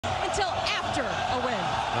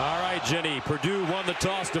right, Jenny. Purdue won the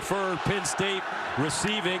toss, deferred. Penn State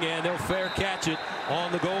receiving, and they'll fair catch it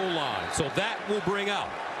on the goal line. So that will bring out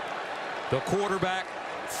the quarterback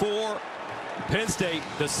for Penn State,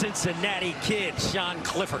 the Cincinnati kid, Sean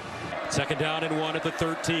Clifford. Second down and 1 at the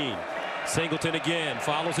 13. Singleton again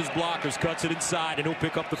follows his blockers, cuts it inside, and he'll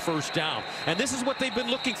pick up the first down. And this is what they've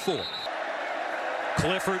been looking for.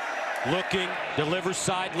 Clifford looking, delivers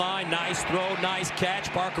sideline, nice throw, nice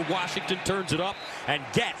catch. Parker Washington turns it up and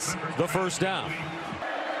gets the first down.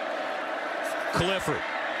 Clifford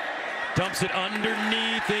dumps it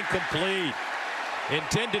underneath, incomplete.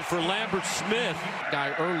 Intended for Lambert Smith.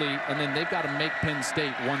 Guy early, and then they've got to make Penn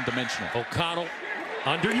State one-dimensional. O'Connell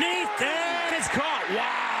underneath, and it's caught.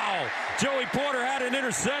 Wow! Joey Porter had an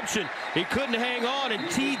interception. He couldn't hang on, and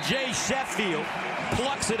T.J. Sheffield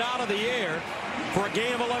plucks it out of the air for a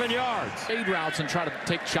gain of 11 yards. Fade routes and try to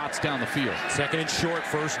take shots down the field. Second and short,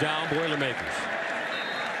 first down, Boilermakers.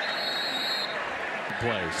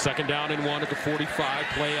 Play. Second down and 1 at the 45.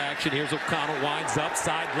 Play action. Here's O'Connell. Winds up.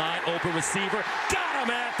 Sideline. Open receiver. Got him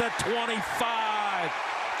at the 25.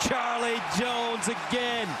 Charlie Jones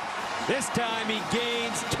again. This time he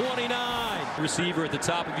gains 29. Receiver at the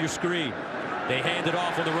top of your screen. They hand it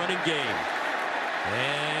off on the running game.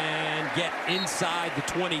 And get inside the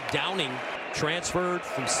 20. Downing transferred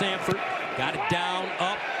from Sanford. Got it down,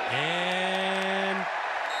 up, and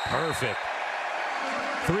perfect.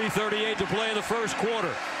 3:38 to play in the first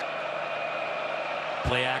quarter.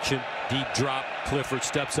 Play action, deep drop. Clifford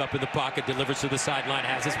steps up in the pocket, delivers to the sideline,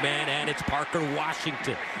 has his man, and it's Parker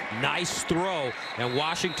Washington. Nice throw, and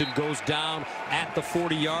Washington goes down at the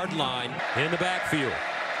 40-yard line in the backfield.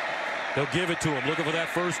 They'll give it to him, looking for that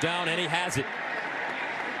first down, and he has it.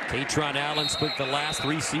 Katron Allen spent the last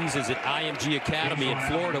 3 seasons at IMG Academy in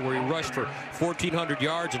Florida, where he rushed for 1,400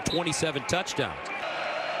 yards and 27 touchdowns.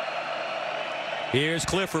 Here's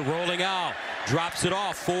Clifford rolling out, drops it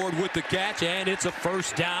off, forward with the catch, and it's a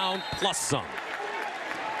first down plus some.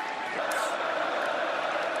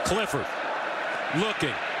 Clifford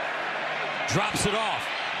looking, drops it off.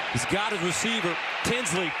 He's got his receiver.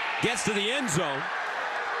 Tinsley gets to the end zone,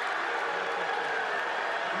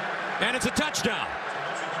 and it's a touchdown.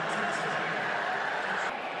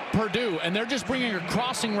 Purdue, and they're just bringing a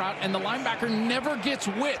crossing route, and the linebacker never gets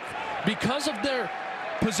width because of their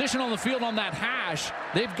position on the field on that hash.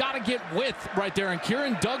 They've got to get width right there, and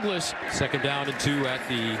Kieran Douglas. Second down and 2 at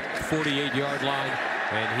the 48-yard line,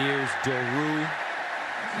 and here's Doru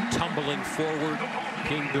tumbling forward.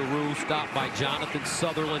 King Doru stopped by Jonathan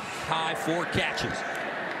Sutherland. High 4 catches.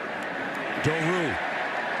 Doru,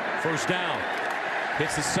 first down,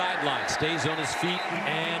 hits the sideline, stays on his feet,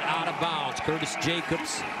 and out of bounds. Curtis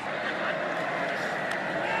Jacobs.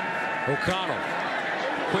 O'Connell,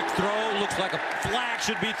 quick throw, looks like a flag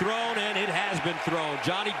should be thrown, and it has been thrown.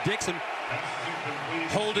 Johnny Dixon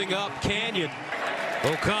holding up Canyon.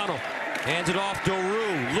 O'Connell hands it off.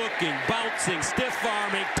 Doru looking, bouncing, stiff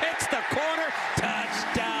arming, picks the corner.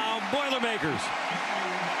 Touchdown, Boilermakers.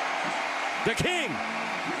 The King.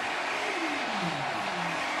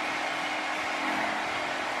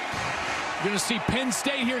 You're going to see Penn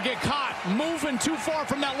State here get caught, moving too far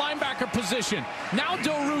from that linebacker position. Now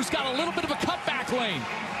Doru's got a little bit of a cutback lane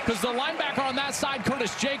because the linebacker on that side,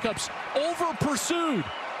 Curtis Jacobs, over-pursued.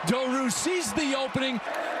 Doru sees the opening.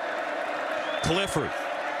 Clifford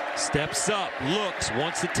steps up, looks,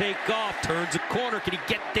 wants to take off, turns a corner. Can he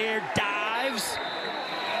get there? Dives.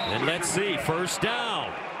 And let's see, first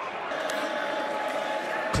down.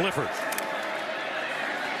 Clifford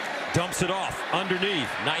dumps it off underneath.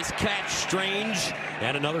 Nice catch, Strange,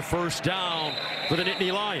 and another first down for the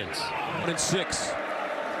Nittany Lions. 1 and 6.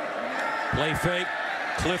 Play fake.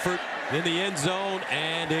 Clifford in the end zone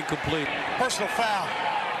and incomplete. Personal foul.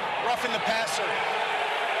 Roughing the passer.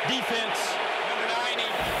 Defense. Number 90.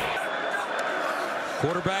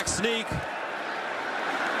 Quarterback sneak.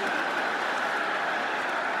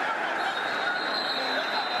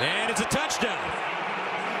 And it's a touchdown.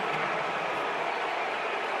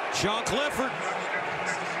 Sean Clifford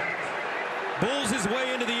bulls his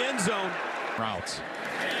way into the end zone. Routes.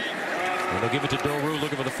 And they'll give it to Doru,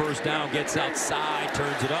 looking for the first down, gets outside,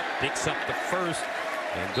 turns it up, picks up the first,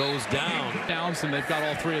 and goes down. Downs, and they've got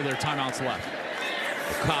all 3 of their timeouts left.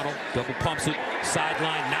 O'Connell double pumps it,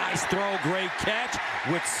 sideline, nice throw, great catch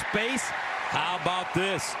with space. How about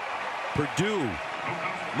this? Purdue,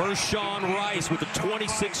 Mershawn Rice with a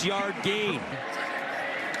 26-yard gain.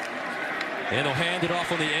 And they'll hand it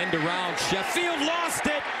off on the end around. Sheffield lost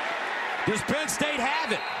it. Does Penn State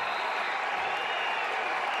have it?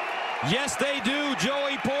 Yes, they do.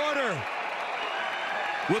 Joey Porter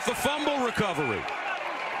with the fumble recovery.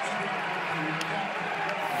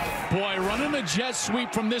 Boy, running a jet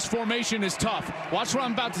sweep from this formation is tough. Watch what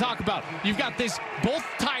I'm about to talk about. You've got both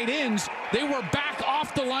tight ends, they were back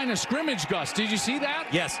off the line of scrimmage, Gus. Did you see that?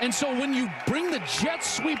 Yes. And so when you bring the jet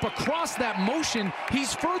sweep across that motion,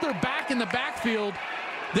 he's further back in the backfield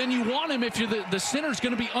than you want him if you're the center's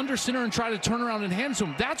going to be under center and try to turn around and hand to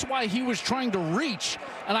him. That's why he was trying to reach,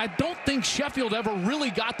 and I don't think Sheffield ever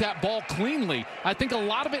really got that ball cleanly. I think a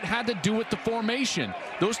lot of it had to do with the formation.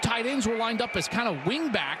 Those tight ends were lined up as kind of wing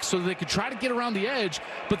backs so that they could try to get around the edge,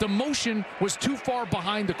 but the motion was too far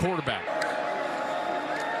behind the quarterback.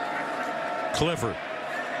 Clifford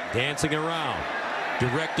dancing around,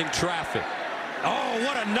 directing traffic. Oh,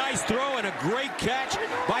 what a nice throw and a great catch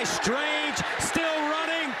by Strange. Still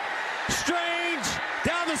running. Strange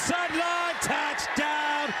down the sideline.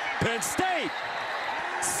 Touchdown, Penn State.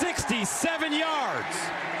 67 yards.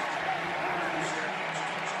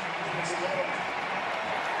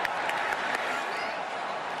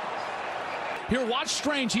 Here, watch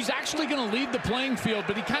Strange. He's actually going to leave the playing field,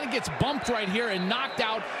 but he kind of gets bumped right here and knocked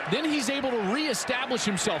out. Then he's able to reestablish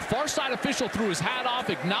himself. Far side official threw his hat off,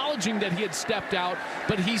 acknowledging that he had stepped out,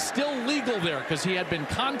 but he's still legal there because he had been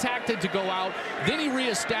contacted to go out. Then he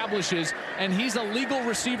reestablishes, and he's a legal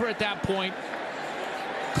receiver at that point.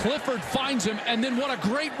 Clifford finds him, and then what a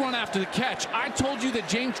great run after the catch. I told you that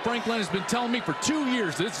James Franklin has been telling me for 2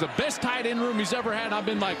 years this is the best tight end room he's ever had. And I've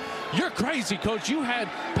been like, you're crazy, Coach. You had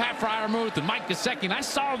Pat Fryermuth and Mike Gesicki, and I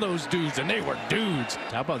saw those dudes, and they were dudes.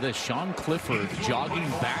 How about this? Sean Clifford jogging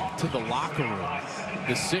back to the locker room.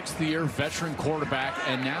 The sixth-year veteran quarterback,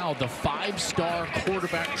 and now the five-star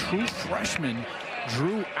quarterback, true freshman,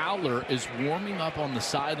 Drew Aller, is warming up on the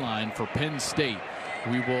sideline for Penn State.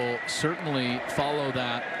 We will certainly follow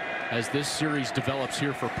that as this series develops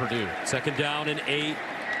here for Purdue. 2nd down and 8.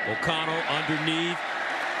 O'Connell underneath.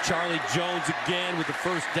 Charlie Jones again with the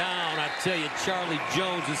first down. I tell you, Charlie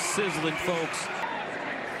Jones is sizzling, folks.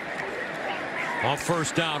 On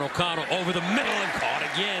 1st down, O'Connell over the middle and caught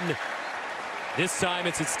again. This time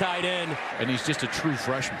it's its tight end. And he's just a true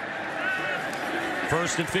freshman.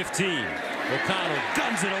 1st and 15. O'Connell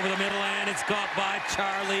guns it over the middle, and it's caught by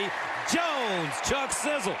Charlie Jones. Chuck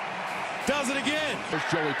Sizzle does it again. There's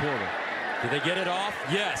Joey Porter. Did they get it off?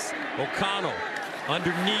 Yes. O'Connell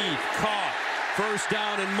underneath, caught. 1st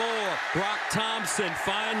down and more. Brock Thompson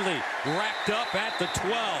finally racked up at the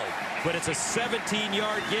 12, but it's a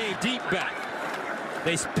 17-yard gain. Deep back.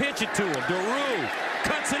 They pitch it to him. DeRue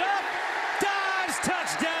cuts it up. Dives.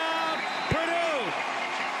 Touchdown, Purdue.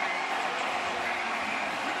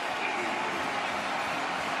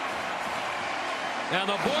 Now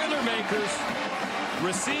the Boilermakers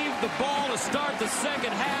receive the ball to start the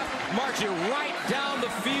second half, march it right down the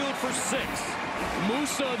field for 6.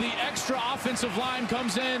 Musa, the extra offensive line,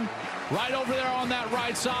 comes in right over there on that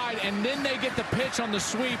right side, and then they get the pitch on the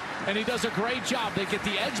sweep, and he does a great job. They get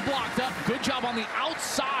the edge blocked up. Good job on the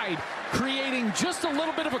outside, creating just a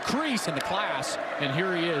little bit of a crease in the class. And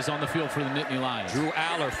here he is on the field for the Nittany Lions. Drew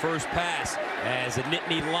Aller, first pass as a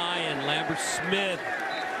Nittany Lion. Lambert Smith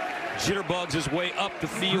jitterbugs his way up the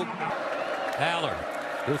field. Aller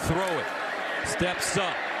will throw it. Steps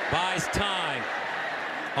up, buys time.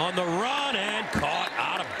 On the run and caught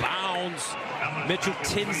out of bounds. Mitchell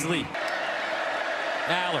Tinsley.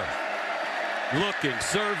 Aller looking,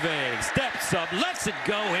 surveying, steps up, lets it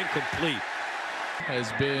go, incomplete.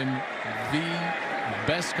 Has been the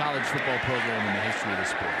best college football program in the history of the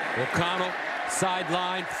sport. O'Connell,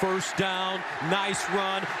 sideline, 1st down, nice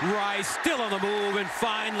run. Rice still on the move and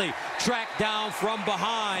finally tracked down from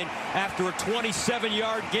behind after a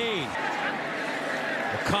 27-yard gain.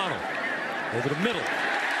 O'Connell over the middle,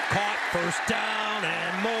 caught, 1st down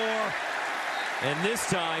and more. And this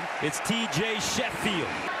time it's TJ Sheffield.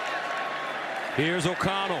 Here's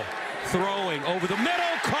O'Connell throwing over the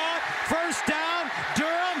middle, caught, 1st down.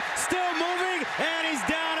 Durham still moving, and he's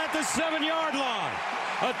down at the 7-yard line.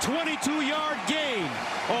 A 22-yard gain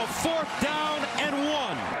of 4th down and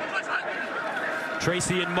 1.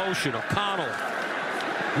 Tracy in motion. O'Connell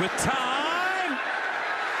with time.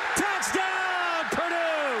 Touchdown,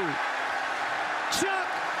 Purdue. Chuck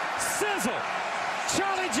Sizzle.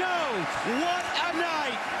 Charlie Jones. What a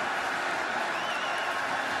night.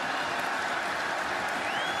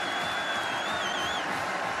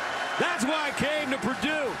 That's why I came to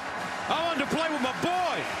Purdue. I wanted to play with my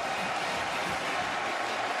boy.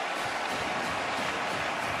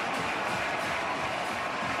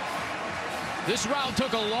 This route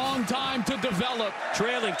took a long time to develop.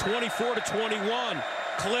 Trailing 24-21.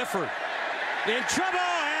 Clifford in trouble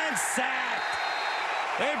and sacked.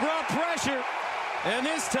 They brought pressure, and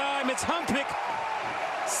this time it's Humpick.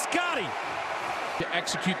 Scotty To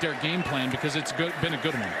execute their game plan because it's been a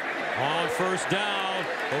good one. On first down,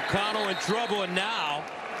 O'Connell in trouble, and now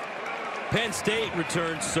Penn State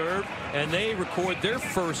returns serve, and they record their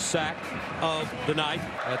first sack of the night.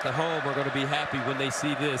 At the home, are going to be happy when they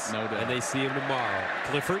see this, no doubt. And they see him tomorrow.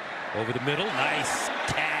 Clifford over the middle, nice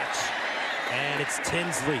catch, and it's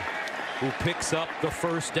Tinsley who picks up the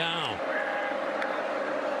first down.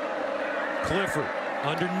 Clifford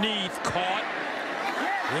underneath, caught.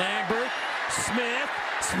 Lambert, Smith,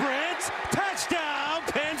 sprints, touchdown,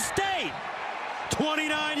 Penn State.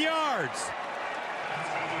 29 yards.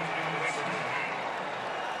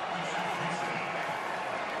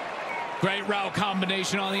 Great route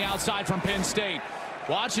combination on the outside from Penn State.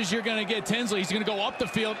 Watch as you're going to get Tinsley. He's going to go up the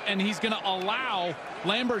field, and he's going to allow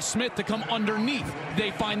Lambert Smith to come underneath.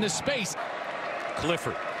 They find the space.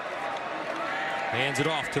 Clifford hands it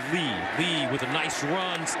off to Lee. Lee with a nice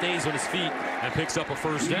run, stays on his feet, and picks up a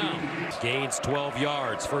first down. Gains 12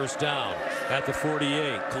 yards, first down at the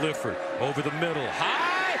 48. Clifford over the middle,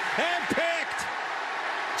 high and picked.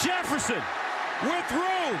 Jefferson with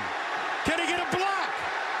room. Can he get a block?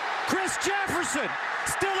 Chris Jefferson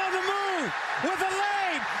still on the move with a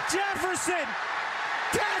lane. Jefferson,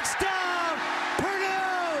 touchdown,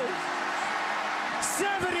 Purdue,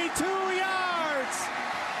 72 yards.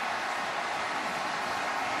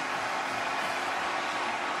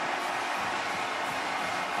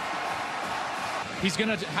 He's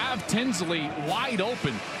going to have Tinsley wide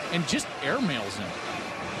open and just airmails him.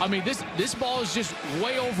 I mean, this ball is just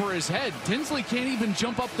way over his head. Tinsley can't even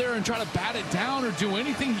jump up there and try to bat it down or do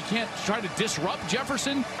anything. He can't try to disrupt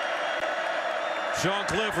Jefferson. Sean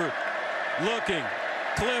Clifford looking.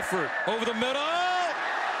 Clifford over the middle.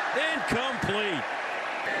 Incomplete.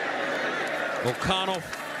 O'Connell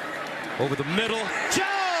over the middle.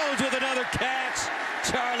 Jones with another catch.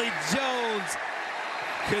 Charlie Jones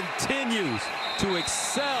continues to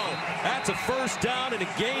excel. That's a first down and a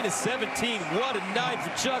gain of 17. What a night for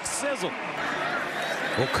Chuck Sizzle.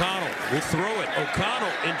 O'Connell will throw it.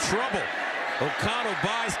 O'Connell in trouble. O'Connell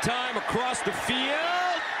buys time across the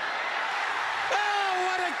field. Oh,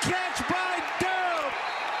 what a catch by Durham.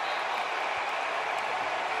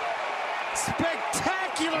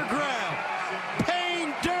 Spectacular grab.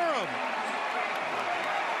 Payne Durham.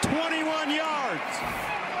 21 yards.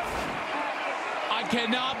 I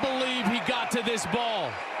cannot believe he got to this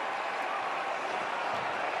ball.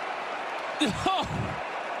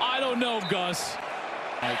 I don't know, Gus.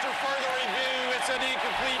 After further review, it's an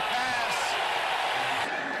incomplete pass.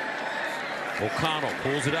 O'Connell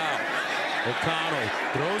pulls it out. O'Connell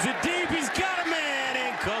throws it deep. He's got a man.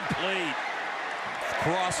 Incomplete.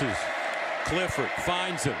 Crosses. Clifford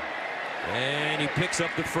finds him. And he picks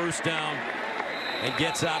up the first down and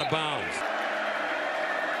gets out of bounds.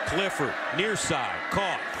 Clifford near side,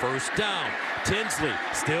 caught, first down. Tinsley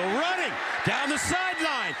still running down the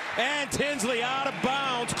sideline, and Tinsley out of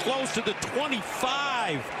bounds close to the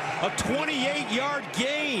 25. A 28-yard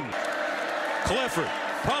gain. Clifford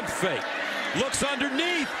pump fake, looks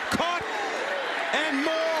underneath, caught, and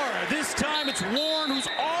more. This time it's Warren who's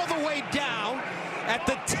all the way down at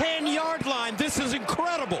the 10-yard line. This is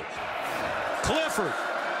incredible. Clifford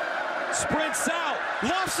sprints out,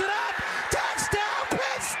 lofts it up, touchdown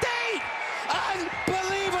Penn State!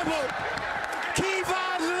 Unbelievable!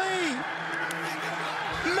 Kevon Lee,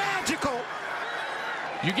 magical.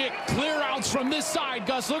 You get clear outs from this side,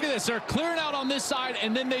 Gus. Look at this. They're clearing out on this side,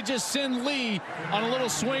 and then they just send Lee on a little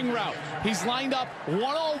swing route. He's lined up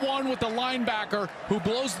one-on-one with the linebacker who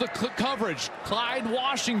blows the coverage. Clyde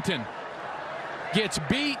Washington gets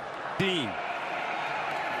beat. Dean.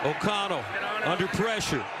 O'Connell under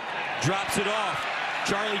pressure, drops it off.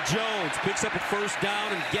 Charlie Jones picks up a first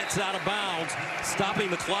down and gets out of bounds, stopping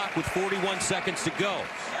the clock with 41 seconds to go.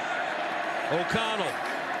 O'Connell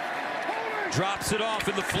drops it off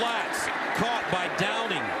in the flats, caught by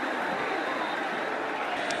Downing.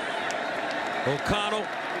 O'Connell,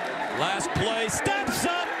 last play, steps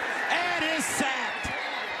up and is sacked.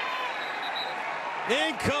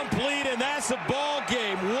 Incomplete, and that's a ball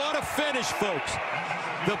game. What a finish, folks.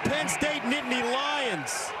 The Penn State Nittany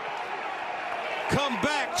Lions come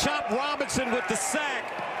back. Chop Robinson with the sack.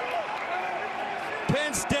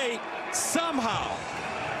 Penn State somehow,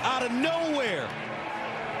 out of nowhere,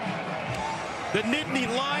 the Nittany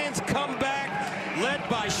Lions come back, led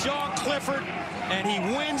by Sean Clifford, and he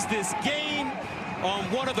wins this game on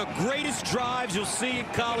one of the greatest drives you'll see in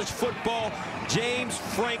college football. James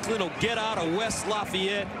Franklin will get out of West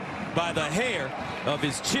Lafayette by the hair of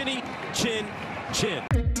his chinny chin chin.